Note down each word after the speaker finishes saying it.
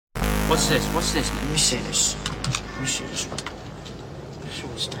What's this? What's this? Let me see this. Let me see this one. This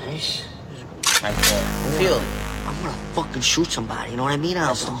one's nice. Right there. Feel it. I'm gonna fucking shoot somebody, you know what I mean?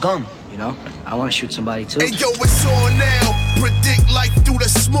 That's the gun, you know? I wanna shoot somebody too. Hey yo, it's on now. Predict life through the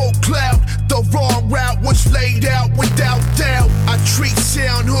smoke cloud. The wrong route was laid out without doubt. I treat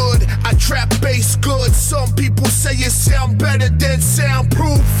sound hood, I trap bass good. Some people say it sound better than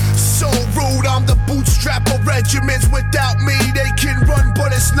soundproof. So rude, I'm the bootstrap of regiments. Without me, they can run,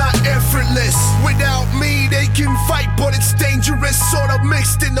 but it's not effortless. Without me, they can fight, but it's dangerous. Sort of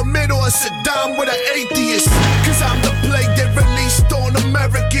mixed in the middle of Saddam with an atheist. Cause I'm the plague that released on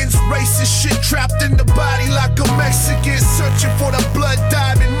Americans. Racist shit trapped in the body like a Mexican. Searching for the blood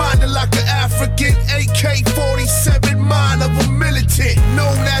diamond, minded like an African. AK-47 mind of a militant.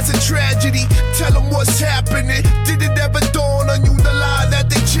 Known as a tragedy, tell them what's happening. Did it ever dawn on you the lie that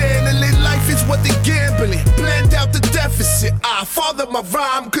they channeling? Life is what they gambling. Blend out the deficit. I father my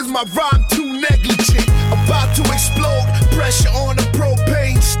rhyme cause my rhyme too negligent. About to explode, pressure on the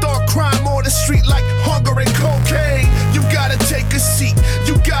propane. Start crime on the street like hunger and cocaine. You gotta take a seat,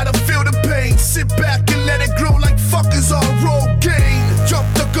 you gotta feel the pain. Sit back and let it grow like fuckers on road game. Drop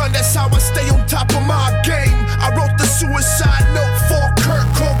the gun, that's how I stay on top of my game. I wrote the suicide note for Kurt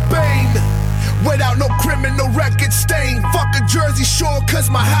Cobain. Without no criminal record stain. Fuck a Jersey Shore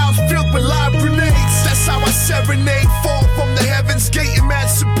cause my house filled with live grenades. That's how I serenade. Fall from the heavens gate,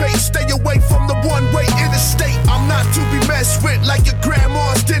 emancipate. Stay away from the one-way interstate. I'm not to be messed with like your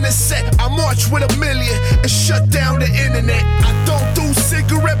grandma's dinner set. I march with $1 million and shut down the internet. I don't do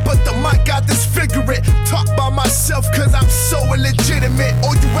cigarette, but the mic got this figure it. Talk by myself cause I'm so illegitimate.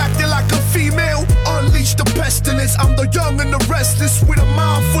 Or you acting like a female? Unleash the pestilence. I'm the young and the restless with a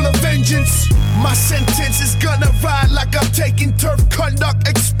mind full of vengeance. My sentence is gonna ride like I'm taking turf. Conduct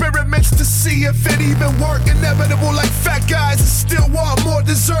experiments to see if it even work. Inevitable like fat guys that still want more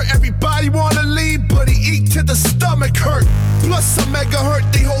dessert. Everybody wanna leave, but he eat till the stomach hurt. Plus a mega hurt,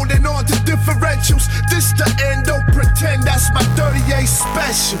 they holding on to differentials. This the end, don't pretend that's my 38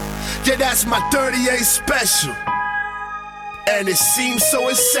 special. Yeah, that's my 38 special. And it seems so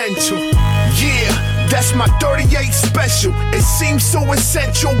essential. Yeah, that's my 38 special. It seems so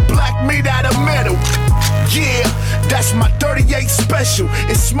essential. Black made out of metal. Yeah, that's my 38 special.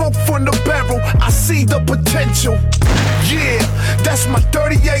 It's smoke from the barrel. I see the potential. Yeah, that's my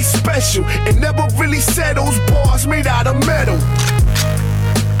 38 special. It never really settles. Bars made out of metal.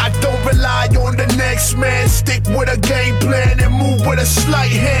 I don't rely on the next man. Stick with a game plan and move with a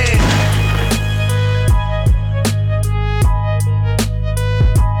slight hand.